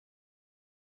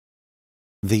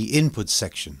The input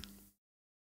section.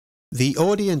 The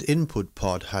Audient input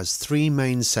pod has three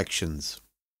main sections.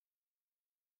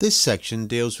 This section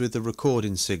deals with the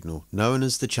recording signal, known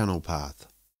as the channel path.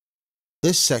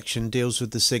 This section deals with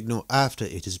the signal after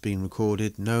it has been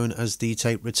recorded, known as the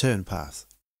tape return path.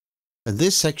 And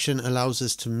this section allows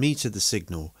us to meter the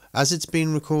signal as it's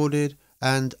been recorded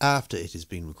and after it has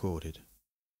been recorded.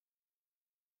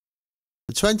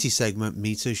 The 20 segment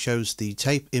meter shows the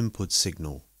tape input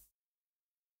signal.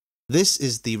 This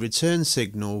is the return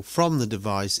signal from the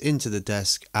device into the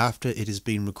desk after it has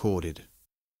been recorded.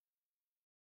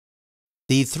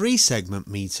 The 3 segment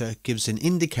meter gives an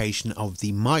indication of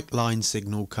the mic line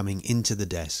signal coming into the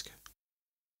desk.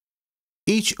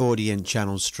 Each Audient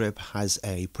channel strip has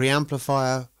a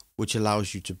preamplifier which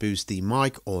allows you to boost the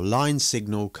mic or line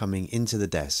signal coming into the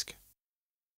desk.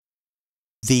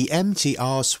 The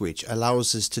MTR switch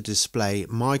allows us to display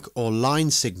mic or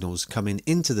line signals coming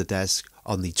into the desk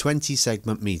on the 20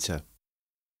 segment meter.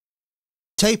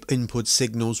 Tape input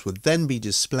signals would then be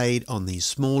displayed on the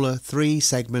smaller 3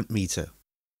 segment meter.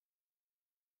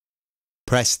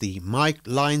 Press the mic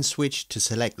line switch to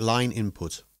select line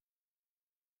input.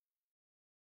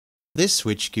 This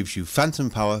switch gives you phantom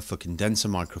power for condenser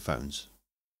microphones.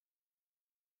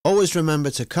 Always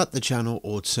remember to cut the channel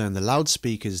or turn the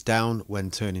loudspeakers down when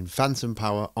turning phantom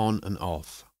power on and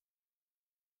off.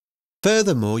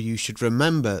 Furthermore, you should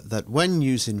remember that when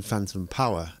using phantom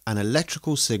power, an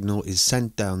electrical signal is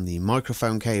sent down the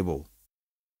microphone cable.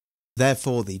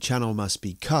 Therefore, the channel must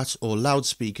be cut or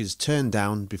loudspeakers turned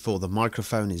down before the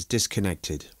microphone is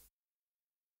disconnected.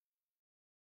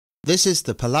 This is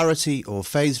the polarity or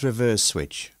phase reverse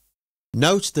switch.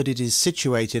 Note that it is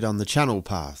situated on the channel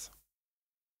path.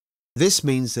 This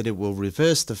means that it will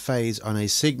reverse the phase on a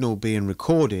signal being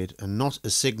recorded and not a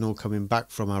signal coming back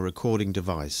from our recording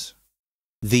device.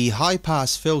 The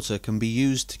high-pass filter can be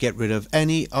used to get rid of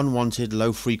any unwanted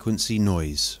low-frequency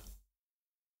noise.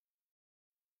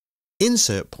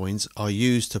 Insert points are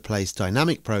used to place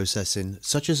dynamic processing,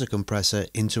 such as a compressor,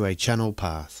 into a channel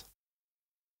path.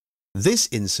 This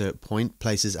insert point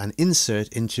places an insert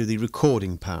into the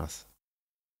recording path.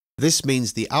 This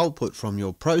means the output from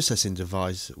your processing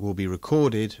device will be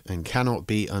recorded and cannot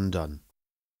be undone.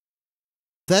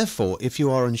 Therefore, if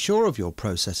you are unsure of your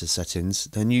processor settings,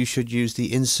 then you should use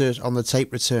the insert on the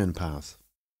tape return path.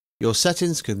 Your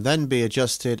settings can then be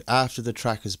adjusted after the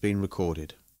track has been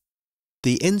recorded.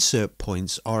 The insert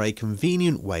points are a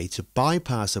convenient way to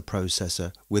bypass a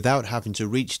processor without having to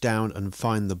reach down and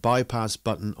find the bypass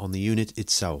button on the unit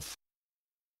itself.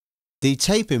 The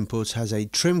tape input has a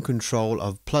trim control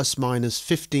of ±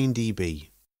 15 dB.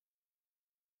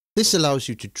 This allows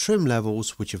you to trim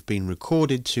levels which have been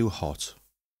recorded too hot.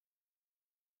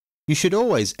 You should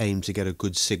always aim to get a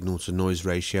good signal to noise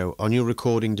ratio on your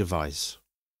recording device.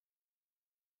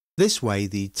 This way,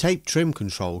 the tape trim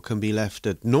control can be left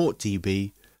at 0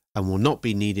 dB and will not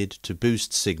be needed to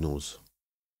boost signals.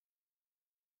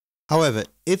 However,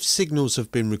 if signals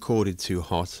have been recorded too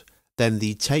hot, then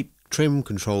the tape trim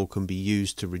control can be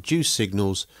used to reduce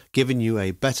signals, giving you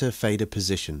a better fader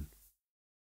position.